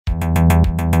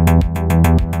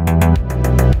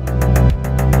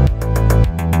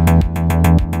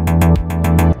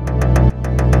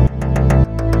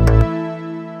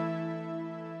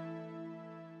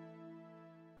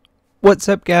What's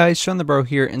up guys, Shawnthebro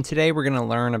here, and today we're going to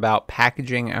learn about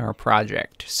packaging our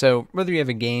project. So whether you have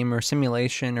a game or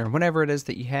simulation or whatever it is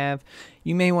that you have,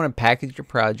 you may want to package your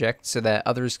project so that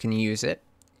others can use it.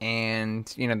 And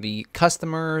the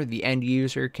customer, the end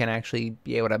user, can actually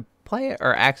be able to play it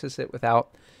or access it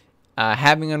without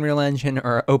having Unreal Engine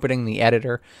or opening the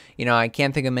editor. I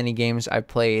can't think of many games I've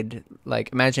played. Like,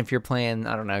 imagine if you're playing,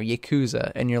 I don't know,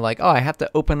 Yakuza, and you're like, oh, I have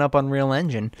to open up Unreal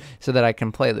Engine so that I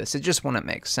can play this. It just wouldn't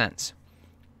make sense.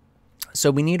 So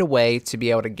we need a way to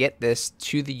be able to get this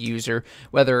to the user,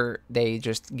 whether they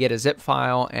just get a zip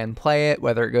file and play it,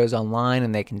 whether it goes online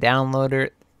and they can download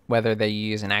it, whether they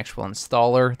use an actual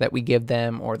installer that we give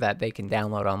them or that they can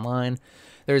download online.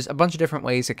 There's a bunch of different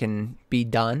ways it can be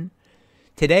done.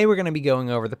 Today we're going to be going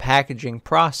over the packaging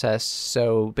process,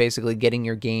 so basically getting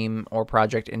your game or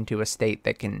project into a state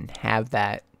that can have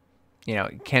that,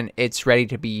 it's ready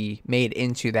to be made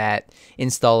into that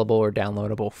installable or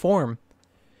downloadable form.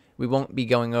 We won't be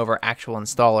going over actual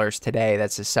installers today.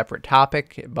 That's a separate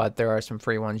topic, but there are some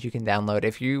free ones you can download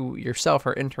if you yourself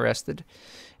are interested.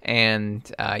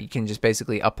 And you can just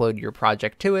basically upload your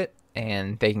project to it,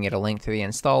 and they can get a link to the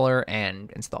installer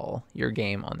and install your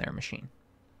game on their machine.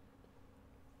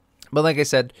 But like I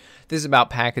said, this is about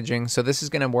packaging. So this is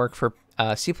going to work for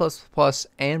C++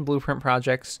 and Blueprint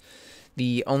projects.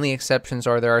 The only exceptions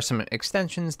are there are some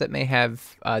extensions that may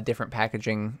have different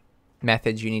packaging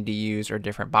methods you need to use, or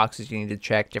different boxes you need to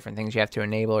check, different things you have to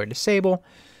enable or disable.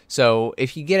 So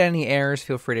if you get any errors,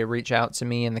 feel free to reach out to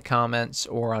me in the comments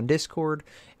or on Discord,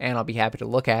 and I'll be happy to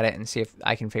look at it and see if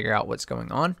I can figure out what's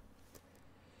going on.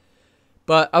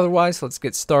 But otherwise, let's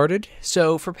get started.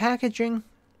 So for packaging,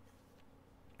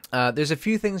 there's a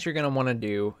few things you're going to want to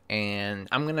do, and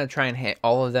I'm going to try and hit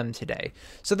all of them today.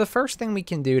 So the first thing we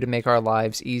can do to make our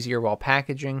lives easier while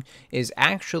packaging is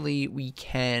actually we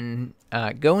can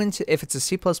go into, if it's a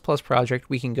C++ project,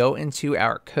 we can go into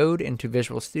our code into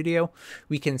Visual Studio.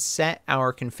 We can set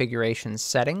our configuration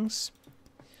settings,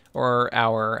 or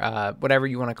our whatever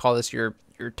you want to call this, your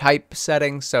type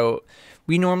settings. So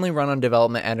we normally run on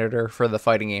Development Editor for the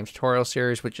fighting game tutorial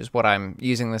series, which is what I'm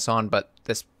using this on, but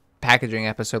this packaging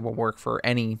episode will work for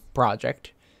any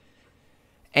project.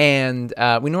 And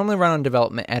we normally run on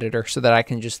Development Editor so that I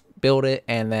can just build it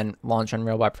and then launch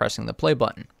Unreal by pressing the play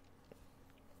button.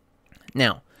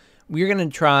 Now, we're going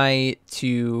to try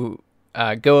to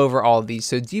go over all of these.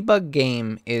 So debug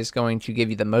game is going to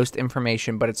give you the most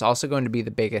information, but it's also going to be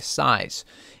the biggest size.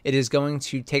 It is going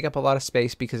to take up a lot of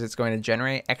space because it's going to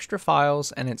generate extra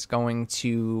files, and it's going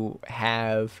to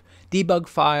have debug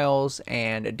files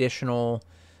and additional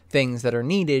things that are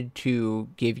needed to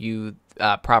give you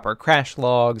proper crash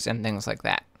logs and things like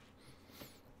that.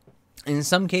 In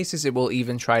some cases, it will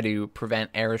even try to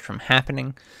prevent errors from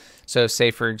happening. So say,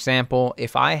 for example,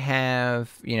 if I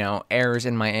have, errors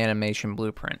in my animation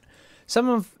blueprint, some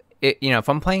of it, if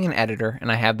I'm playing an editor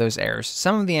and I have those errors,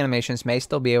 some of the animations may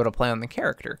still be able to play on the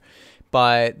character,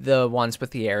 but the ones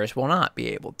with the errors will not be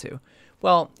able to.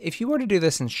 Well, if you were to do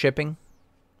this in shipping,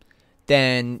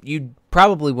 then you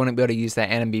probably wouldn't be able to use that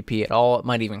NMBP at all. It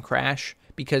might even crash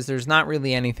because there's not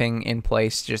really anything in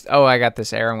place. Just, oh, I got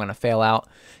this error, I'm going to fail out.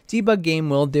 Debug game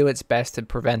will do its best to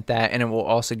prevent that, and it will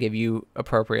also give you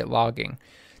appropriate logging.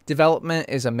 Development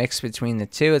is a mix between the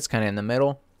two. It's kind of in the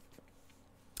middle.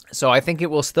 So I think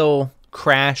it will still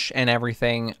crash and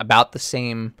everything about the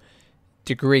same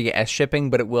degree as shipping,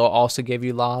 but it will also give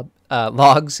you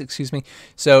logs, excuse me.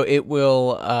 So it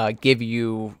will give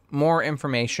you more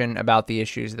information about the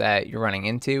issues that you're running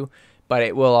into, but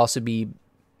it will also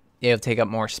it'll take up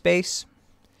more space.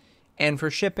 And for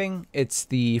shipping, it's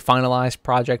the finalized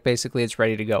project. Basically, it's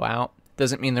ready to go out.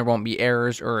 Doesn't mean there won't be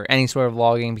errors or any sort of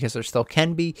logging, because there still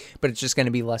can be, but it's just going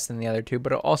to be less than the other two,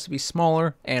 but it'll also be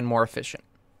smaller and more efficient.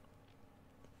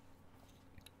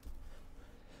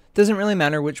 Doesn't really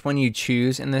matter which one you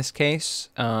choose in this case.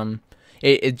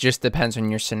 It just depends on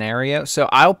your scenario. So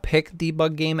I'll pick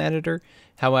Debug Game Editor.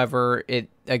 However, it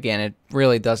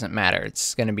really doesn't matter.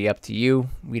 It's going to be up to you.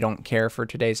 We don't care for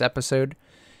today's episode.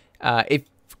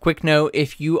 Quick note,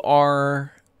 if you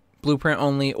are Blueprint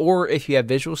only, or if you have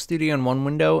Visual Studio in one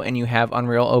window and you have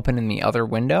Unreal open in the other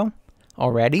window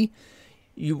already,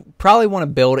 you probably want to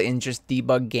build in just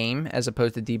Debug Game as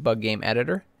opposed to Debug Game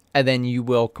Editor. And then you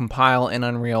will compile in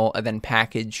Unreal and then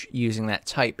package using that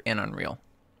type in Unreal.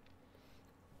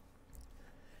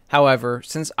 However,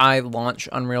 since I launch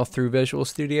Unreal through Visual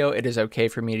Studio, it is okay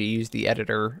for me to use the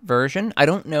editor version. I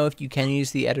don't know if you can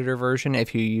use the editor version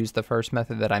if you use the first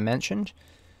method that I mentioned.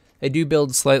 They do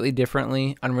build slightly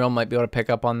differently. Unreal might be able to pick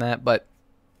up on that, but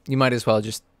you might as well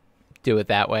just do it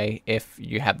that way if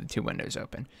you have the two windows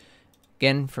open.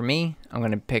 Again, for me, I'm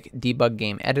going to pick Debug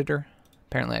Game Editor.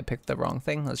 Apparently I picked the wrong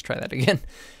thing. Let's try that again.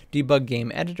 Debug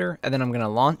Game Editor, and then I'm going to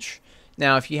launch.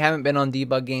 Now, if you haven't been on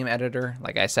Debug Game Editor,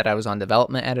 like I said, I was on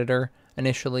Development Editor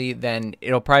initially, then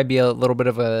it'll probably be a little bit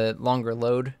of a longer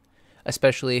load,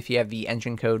 especially if you have the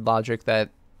engine code logic that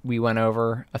we went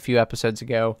over a few episodes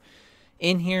ago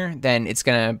in here. Then it's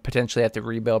going to potentially have to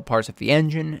rebuild parts of the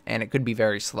engine, and it could be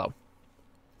very slow.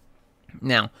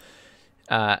 Now,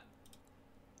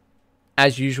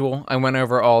 as usual, I went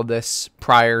over all this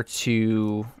prior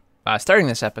to starting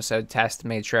this episode. Test,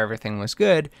 made sure everything was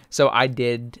good. So I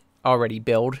did already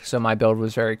build, so my build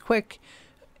was very quick.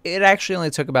 It actually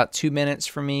only took about 2 minutes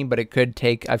for me, but it could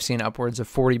take, I've seen upwards of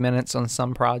 40 minutes on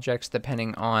some projects,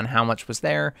 depending on how much was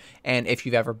there, and if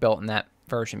you've ever built in that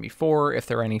version before, if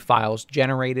there are any files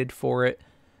generated for it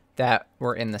that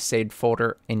were in the saved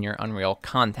folder in your Unreal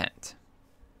content.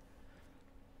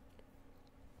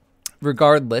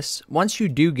 Regardless, once you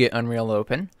do get Unreal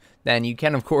open, then you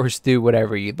can, of course, do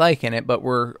whatever you'd like in it, but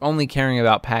we're only caring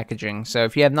about packaging. So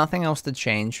if you have nothing else to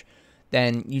change,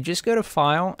 then you just go to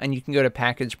File, and you can go to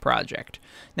Package Project.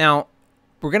 Now,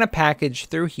 we're going to package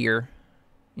through here,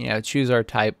 choose our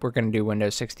type. We're going to do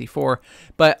Windows 64,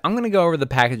 but I'm going to go over the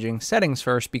packaging settings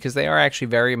first because they are actually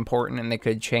very important, and they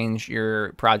could change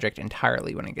your project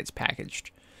entirely when it gets packaged.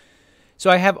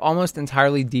 So I have almost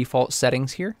entirely default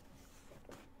settings here.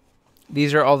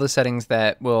 These are all the settings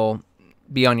that will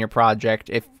be on your project.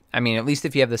 At least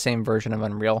if you have the same version of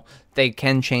Unreal. They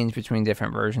can change between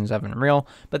different versions of Unreal,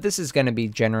 but this is going to be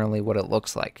generally what it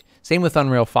looks like. Same with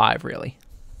Unreal 5, really.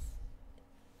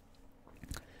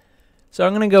 So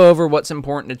I'm going to go over what's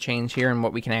important to change here and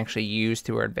what we can actually use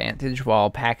to our advantage while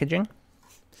packaging.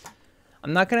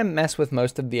 I'm not going to mess with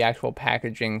most of the actual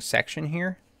packaging section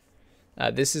here.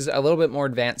 This is a little bit more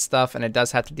advanced stuff, and it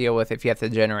does have to deal with if you have to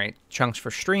generate chunks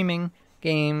for streaming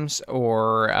games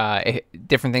or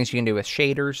different things you can do with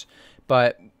shaders,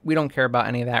 but we don't care about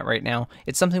any of that right now.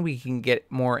 It's something we can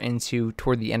get more into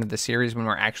toward the end of the series when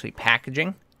we're actually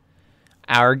packaging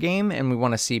our game and we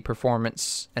want to see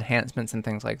performance enhancements and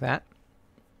things like that.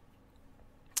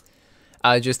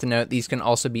 Just to note, these can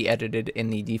also be edited in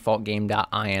the default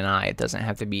game.ini. It doesn't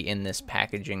have to be in this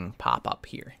packaging pop-up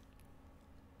here.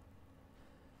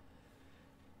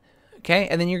 Okay,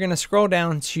 and then you're going to scroll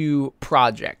down to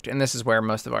Project, and this is where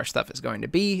most of our stuff is going to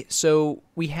be. So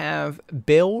we have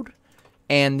Build,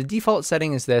 and the default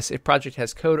setting is this: if project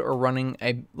has code or running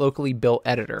a locally built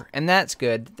editor. And that's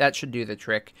good. That should do the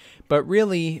trick. But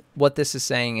really, what this is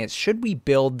saying is, should we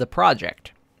build the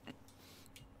project?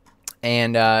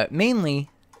 And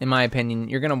mainly, in my opinion,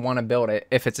 you're going to want to build it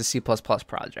if it's a C++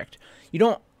 project.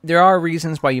 There are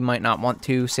reasons why you might not want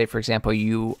to. Say, for example,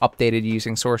 you updated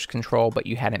using source control, but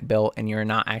you hadn't built and you're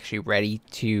not actually ready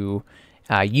to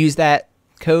use that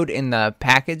code in the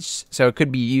package. So it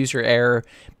could be user error,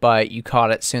 but you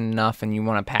caught it soon enough and you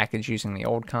want to package using the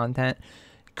old content.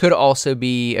 Could also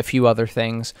be a few other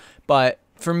things. But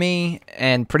for me,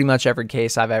 and pretty much every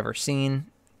case I've ever seen,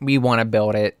 we want to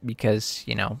build it because,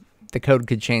 the code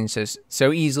could change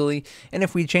so easily, and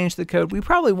if we change the code, we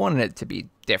probably wanted it to be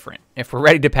different if we're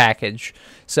ready to package.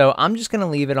 So I'm just going to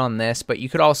leave it on this, but you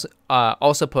could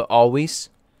also put always.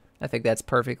 I think that's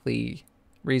perfectly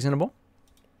reasonable.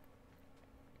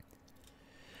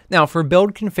 Now for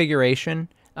build configuration,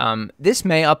 this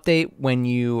may update when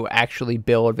you actually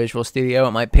build Visual Studio.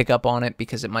 It might pick up on it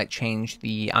because it might change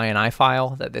the INI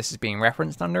file that this is being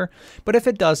referenced under. But if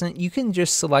it doesn't, you can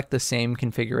just select the same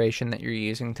configuration that you're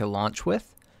using to launch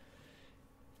with.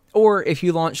 Or if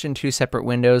you launched in 2 separate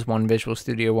windows, one Visual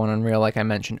Studio, one Unreal, like I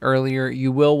mentioned earlier,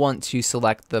 you will want to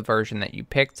select the version that you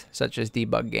picked, such as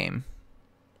Debug Game.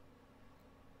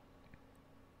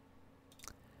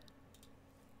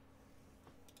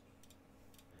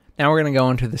 Now we're going to go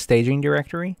into the staging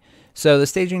directory. So the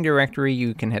staging directory,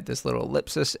 you can hit this little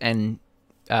ellipsis and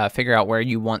figure out where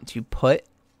you want to put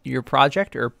your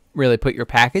project, or really put your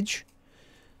package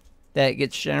that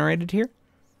gets generated here.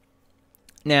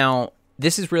 Now,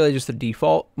 this is really just the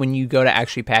default. When you go to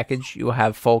actually package, you will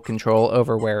have full control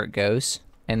over where it goes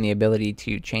and the ability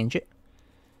to change it.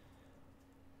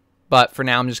 But for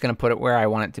now, I'm just going to put it where I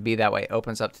want it to be. That way it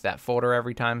opens up to that folder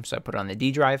every time. So I put it on the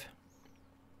D drive.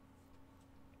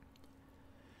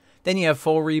 Then you have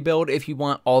full rebuild. If you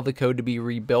want all the code to be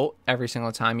rebuilt every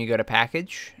single time you go to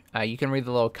package, you can read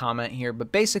the little comment here.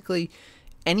 But basically,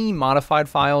 any modified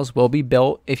files will be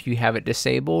built if you have it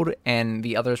disabled, and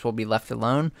the others will be left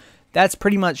alone. That's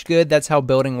pretty much good. That's how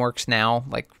building works now,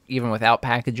 like even without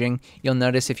packaging. You'll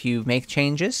notice if you make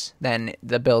changes, then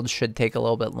the build should take a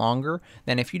little bit longer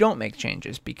than if you don't make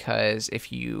changes, because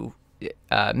if you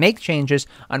make changes,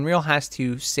 Unreal has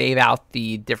to save out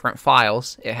the different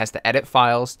files. It has to edit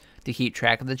files to keep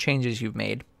track of the changes you've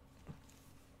made.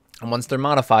 And once they're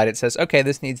modified, it says, okay,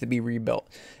 this needs to be rebuilt.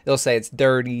 It'll say it's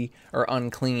dirty or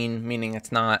unclean, meaning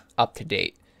it's not up to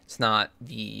date. It's not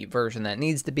the version that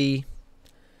needs to be.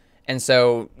 And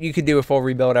so you could do a full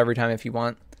rebuild every time if you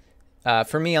want.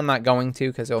 For me, I'm not going to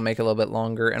because it'll make it a little bit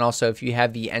longer. And also, if you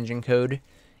have the engine code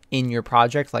in your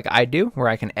project like I do, where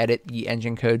I can edit the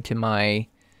engine code to my,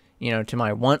 to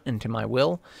my want and to my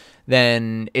will,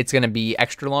 then it's going to be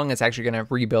extra long. It's actually going to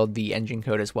rebuild the engine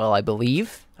code as well, I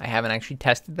believe. I haven't actually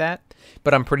tested that,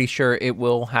 but I'm pretty sure it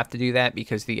will have to do that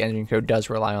because the engine code does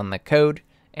rely on the code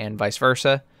and vice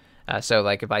versa. So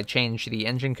like if I change the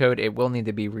engine code, it will need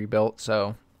to be rebuilt.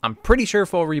 So I'm pretty sure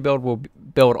full rebuild will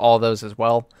build all those as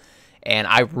well. And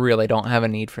I really don't have a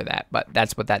need for that, but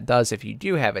that's what that does if you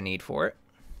do have a need for it.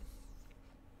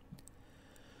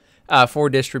 For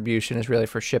distribution is really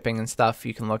for shipping and stuff.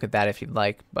 You can look at that if you'd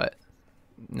like, but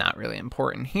not really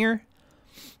important here.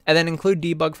 And then include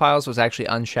debug files was actually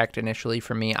unchecked initially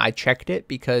for me. I checked it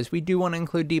because we do want to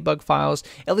include debug files,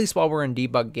 at least while we're in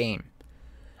debug game.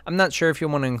 I'm not sure if you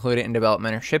want to include it in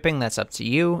development or shipping. That's up to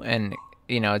you, and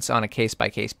it's on a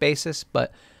case-by-case basis,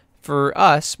 but for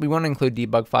us, we want to include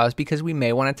debug files because we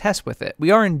may want to test with it.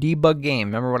 We are in debug game.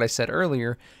 Remember what I said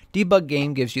earlier? Debug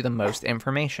game gives you the most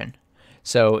information.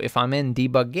 So if I'm in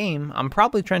debug game, I'm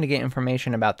probably trying to get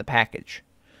information about the package.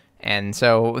 And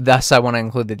so thus I want to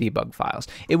include the debug files.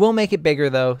 It will make it bigger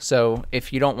though. So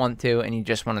if you don't want to and you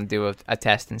just want to do a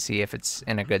test and see if it's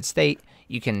in a good state,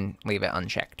 you can leave it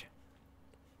unchecked.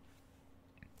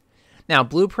 Now,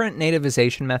 blueprint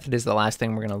nativization method is the last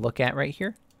thing we're going to look at right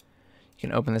here. You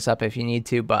can open this up if you need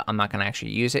to, but I'm not going to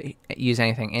actually use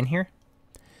anything in here.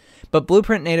 But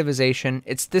blueprint nativization,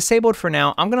 it's disabled for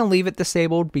now. I'm going to leave it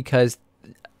disabled because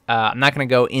I'm not going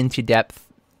to go into depth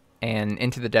and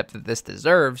into the depth that this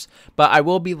deserves, but I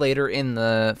will be later in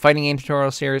the fighting game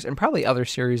tutorial series and probably other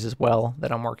series as well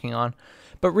that I'm working on.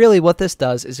 But really what this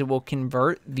does is it will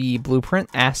convert the blueprint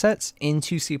assets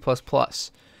into C++.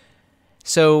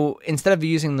 So instead of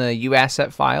using the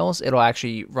UAsset files, it'll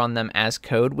actually run them as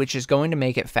code, which is going to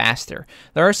make it faster.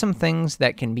 There are some things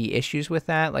that can be issues with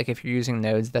that, like if you're using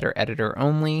nodes that are editor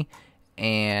only,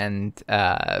 and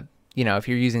if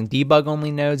you're using debug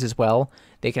only nodes as well,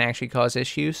 they can actually cause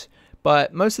issues.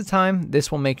 But most of the time,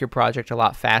 this will make your project a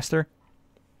lot faster.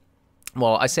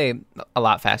 Well, I say a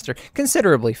lot faster,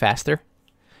 considerably faster.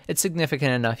 It's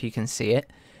significant enough you can see it,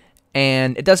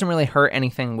 and it doesn't really hurt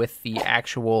anything with the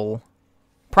actual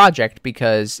project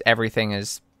because everything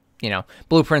is,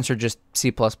 blueprints are just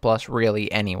C++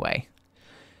 really anyway.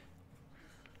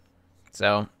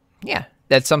 So yeah,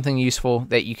 that's something useful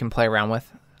that you can play around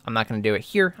with. I'm not going to do it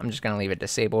here. I'm just going to leave it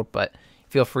disabled, but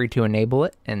feel free to enable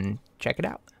it and check it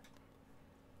out.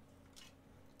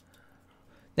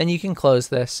 Then you can close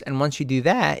this, and once you do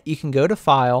that, you can go to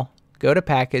File, go to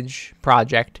Package,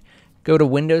 Project, go to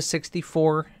Windows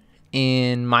 64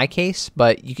 in my case,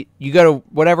 but you go to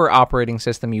whatever operating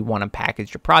system you want to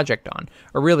package your project on,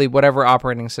 or really whatever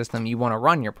operating system you want to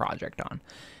run your project on.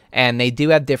 And they do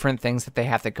have different things that they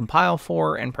have to compile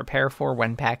for and prepare for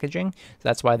when packaging, so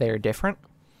that's why they are different.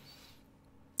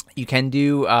 You can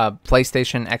do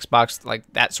PlayStation, Xbox, like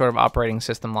that sort of operating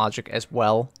system logic as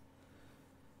well,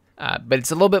 but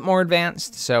it's a little bit more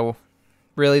advanced, so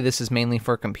really this is mainly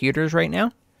for computers right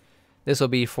now. This will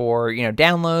be for,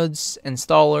 downloads,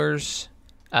 installers,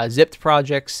 zipped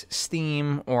projects,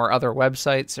 Steam, or other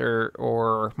websites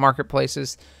or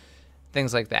marketplaces,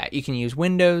 things like that. You can use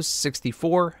Windows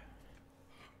 64,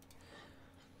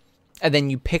 and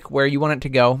then you pick where you want it to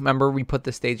go. Remember, we put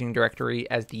the staging directory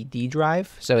as the D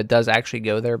drive, so it does actually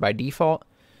go there by default,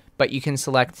 but you can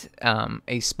select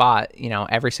a spot,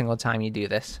 every single time you do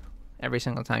this, every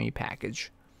single time you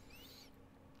package.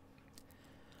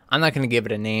 I'm not going to give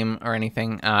it a name or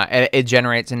anything. It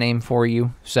generates a name for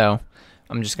you, so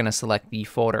I'm just going to select the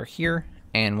folder here,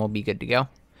 and we'll be good to go.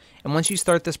 And once you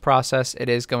start this process, it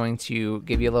is going to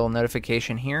give you a little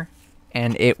notification here,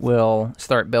 and it will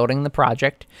start building the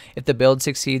project. If the build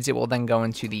succeeds, it will then go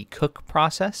into the cook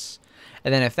process,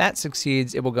 and then if that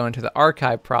succeeds, it will go into the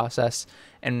archive process,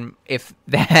 and if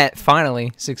that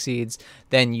finally succeeds,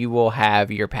 then you will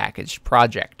have your packaged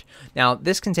project. Now,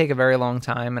 this can take a very long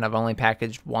time, and I've only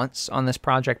packaged once on this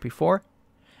project before.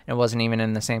 It wasn't even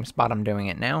in the same spot I'm doing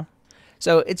it now.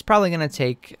 So it's probably going to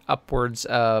take upwards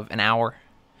of an hour,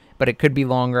 but it could be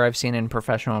longer. I've seen in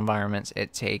professional environments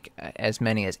it take as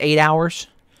many as 8 hours.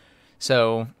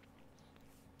 So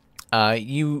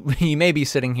you may be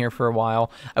sitting here for a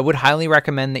while. I would highly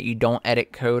recommend that you don't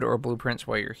edit code or blueprints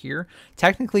while you're here.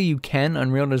 Technically, you can.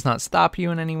 Unreal does not stop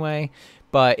you in any way.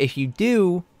 But if you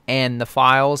do, and the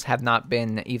files have not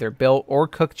been either built or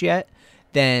cooked yet,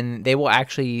 then they will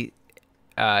actually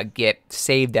get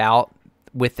saved out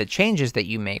with the changes that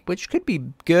you make, which could be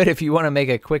good if you want to make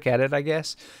a quick edit, I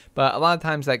guess. But a lot of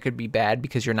times that could be bad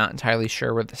because you're not entirely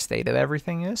sure what the state of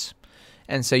everything is.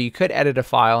 And so you could edit a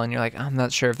file and you're like, I'm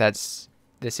not sure if this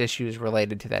issue is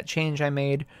related to that change I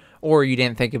made, or you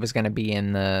didn't think it was going to be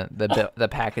in the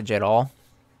package at all.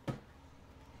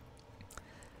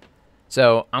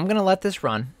 So I'm going to let this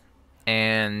run,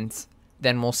 and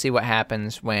then we'll see what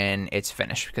happens when it's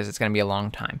finished, because it's going to be a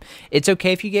long time. It's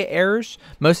okay if you get errors.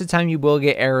 Most of the time you will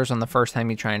get errors on the first time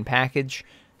you try and package,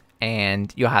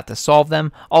 and you'll have to solve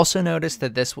them. Also notice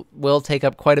that this will take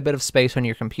up quite a bit of space on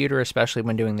your computer, especially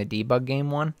when doing the debug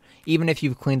game one. Even if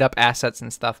you've cleaned up assets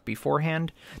and stuff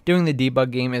beforehand, doing the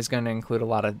debug game is going to include a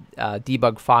lot of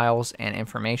debug files and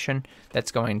information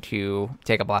that's going to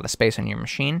take up a lot of space on your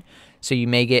machine. So you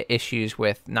may get issues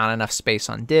with not enough space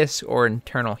on disk or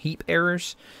internal heap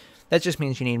errors. That just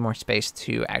means you need more space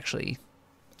to actually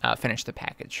finish the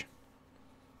package.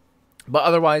 But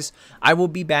otherwise, I will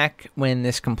be back when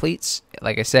this completes.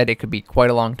 Like I said, it could be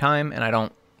quite a long time, and I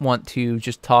don't want to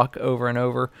just talk over and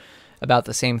over about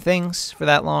the same things for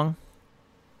that long.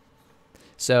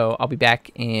 So I'll be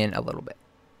back in a little bit.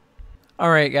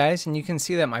 Alright guys, and you can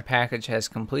see that my package has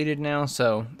completed now,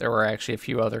 so there were actually a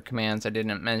few other commands I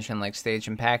didn't mention, like stage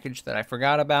and package, that I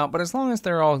forgot about, but as long as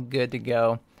they're all good to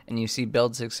go, and you see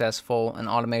build successful, an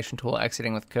automation tool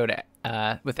exiting with code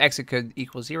with exit code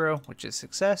equals 0, which is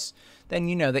success, then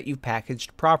you know that you've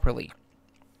packaged properly.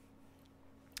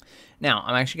 Now,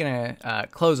 I'm actually going to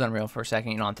close Unreal for a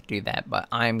second. You don't have to do that, but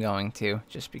I'm going to,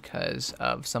 just because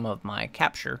of some of my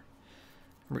capture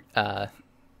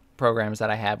programs that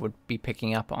I have would be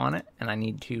picking up on it, and I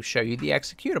need to show you the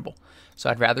executable. So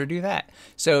I'd rather do that.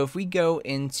 So if we go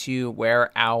into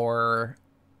where our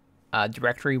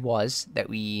directory was that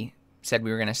we said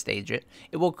we were going to stage it,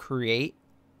 it will create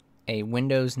a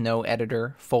Windows No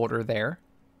Editor folder there,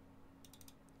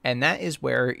 and that is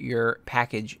where your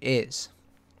package is.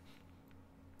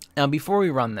 Now before we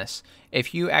run this,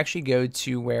 if you actually go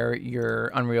to where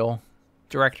your Unreal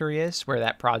directory is, where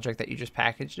that project that you just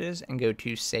packaged is, and go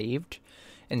to saved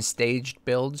and staged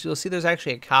builds, you'll see there's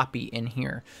actually a copy in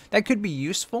here. That could be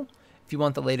useful if you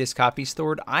want the latest copy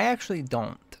stored. I actually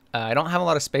don't. I don't have a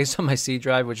lot of space on my C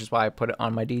drive, which is why I put it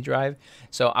on my D drive.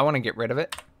 So I want to get rid of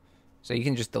it. So you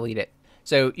can just delete it.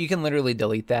 So you can literally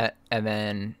delete that, and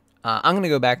then I'm going to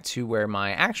go back to where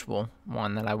my actual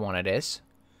one that I wanted is.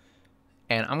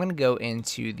 And I'm going to go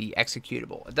into the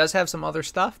executable. It does have some other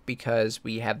stuff because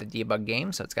we have the debug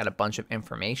game, so it's got a bunch of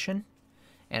information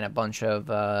and a bunch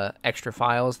of extra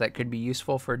files that could be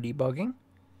useful for debugging.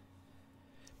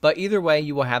 But either way,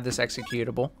 you will have this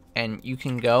executable, and you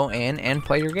can go in and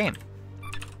play your game.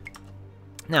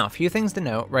 Now, a few things to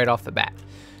note right off the bat.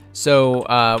 So,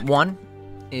 one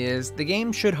is the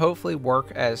game should hopefully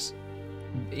work as,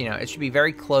 you know, it should be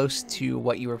very close to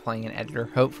what you were playing in editor,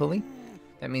 hopefully.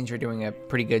 That means you're doing a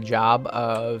pretty good job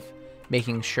of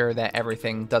making sure that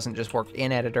everything doesn't just work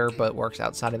in editor, but works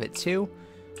outside of it too.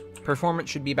 Performance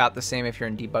should be about the same if you're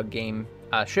in debug game.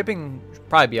 Shipping should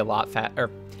probably be a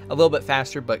little bit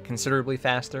faster, but considerably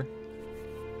faster.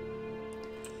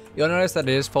 You'll notice that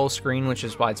it is full screen, which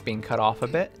is why it's being cut off a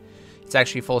bit. It's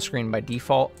actually full screen by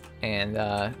default,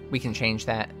 and we can change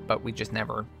that, but we just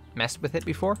never messed with it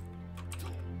before.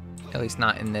 At least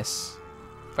not in this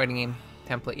fighting game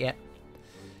template yet.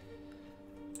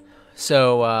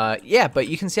 So, yeah, but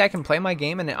you can see I can play my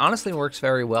game, and it honestly works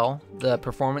very well. The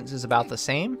performance is about the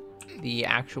same. The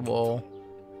actual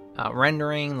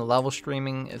rendering, the level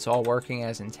streaming, it's all working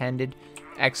as intended.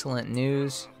 Excellent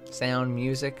news, sound,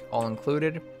 music, all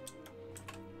included.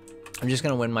 I'm just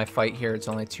going to win my fight here. It's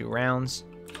only 2 rounds.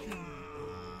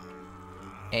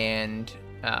 And,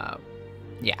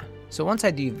 yeah. So once I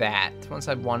do that, once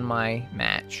I've won my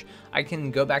match, I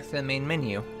can go back to the main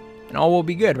menu, and all will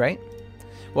be good, right?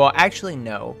 Well, actually,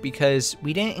 no, because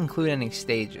we didn't include any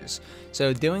stages.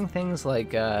 So doing things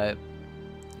like,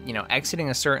 you know, exiting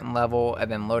a certain level and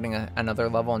then loading another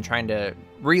level and trying to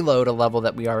reload a level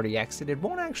that we already exited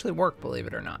won't actually work, believe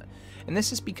it or not. And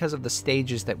this is because of the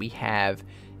stages that we have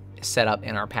set up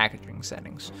in our packaging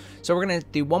settings. So we're going to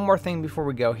do one more thing before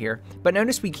we go here. But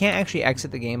notice we can't actually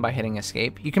exit the game by hitting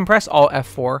escape. You can press Alt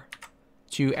F4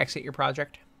 to exit your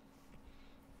project.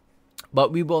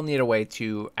 But we will need a way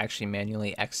to actually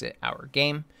manually exit our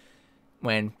game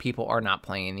when people are not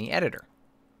playing in the editor.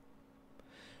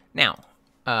 Now,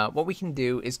 what we can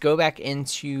do is go back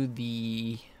into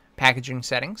the packaging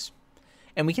settings,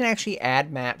 and we can actually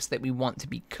add maps that we want to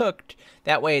be cooked.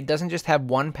 That way it doesn't just have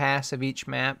one pass of each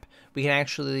map. We can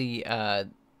actually,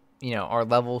 you know, our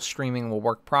level streaming will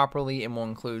work properly and will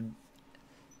include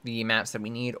the maps that we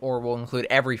need, or we'll include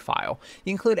every file.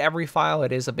 You include every file,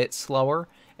 it is a bit slower,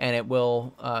 and it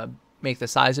will make the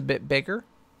size a bit bigger.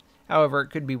 However, it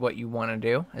could be what you want to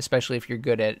do, especially if you're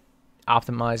good at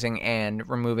optimizing and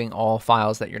removing all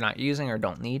files that you're not using or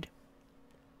don't need.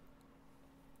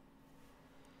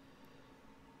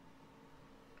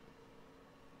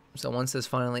 So once this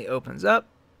finally opens up,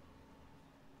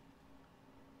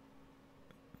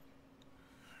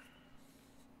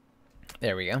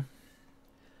 there we go.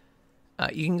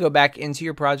 You can go back into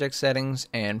your project settings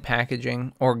and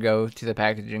packaging, or go to the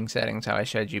packaging settings how I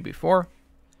showed you before.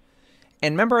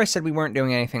 And remember I said we weren't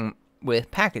doing anything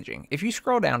with packaging. If you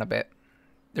scroll down a bit,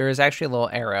 there is actually a little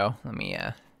arrow. Let me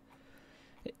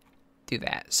do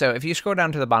that. So if you scroll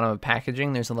down to the bottom of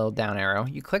packaging, there's a little down arrow.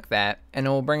 You click that, and it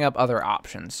will bring up other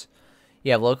options.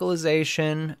 You have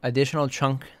localization, additional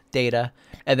chunk data,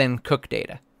 and then cook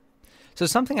data. So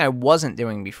something I wasn't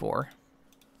doing before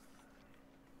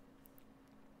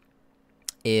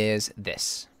is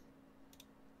this.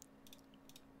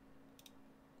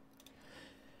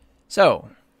 So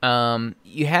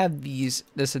you have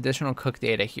this additional cook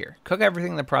data here. Cook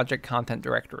everything in the project content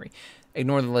directory.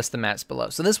 Ignore the list of maps below.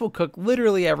 So this will cook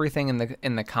literally everything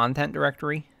in the content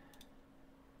directory.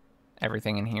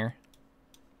 Everything in here.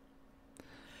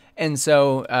 And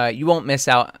so you won't miss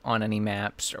out on any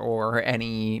maps or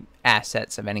any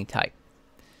assets of any type.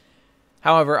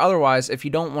 However, otherwise, if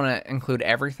you don't want to include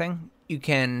everything, you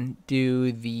can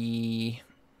do the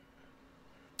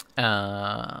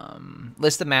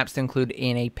list of maps to include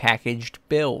in a packaged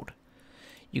build.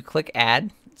 You click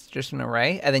add, it's just an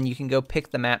array, and then you can go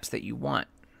pick the maps that you want.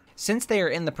 Since they are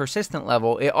in the persistent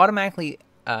level, it automatically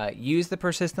use the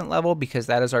persistent level because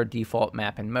that is our default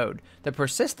map and mode. The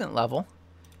persistent level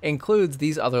includes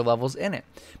these other levels in it.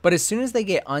 But as soon as they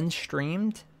get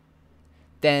unstreamed,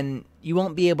 then you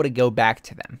won't be able to go back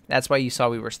to them. That's why you saw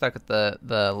we were stuck at the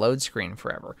load screen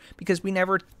forever, because we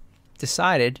never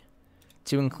decided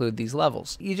to include these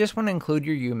levels. You just want to include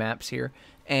your U maps here,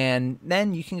 and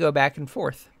then you can go back and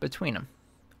forth between them.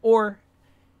 Or,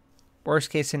 worst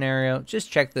case scenario,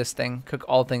 just check this thing, cook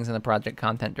all things in the project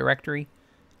content directory,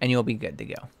 and you'll be good to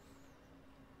go.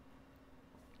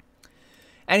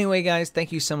 Anyway, guys,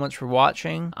 thank you so much for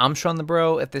watching. I'm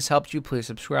Shawnthebro. If this helped you, please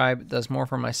subscribe. It does more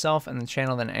for myself and the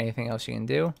channel than anything else you can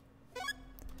do.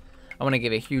 I want to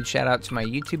give a huge shout out to my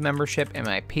YouTube membership and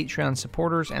my Patreon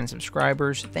supporters and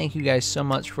subscribers. Thank you guys so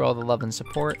much for all the love and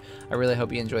support. I really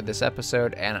hope you enjoyed this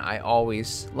episode, and I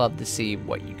always love to see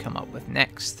what you come up with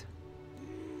next.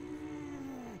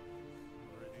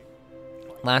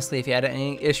 Lastly, if you had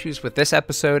any issues with this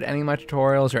episode, any of my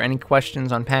tutorials, or any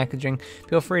questions on packaging,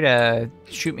 feel free to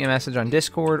shoot me a message on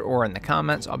Discord or in the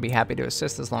comments. I'll be happy to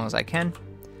assist as long as I can.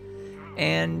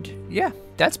 And yeah,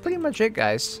 that's pretty much it,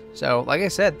 guys. So like I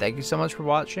said, thank you so much for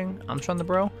watching. I'm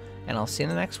Shawnthebro, and I'll see you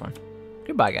in the next one.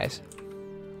 Goodbye, guys.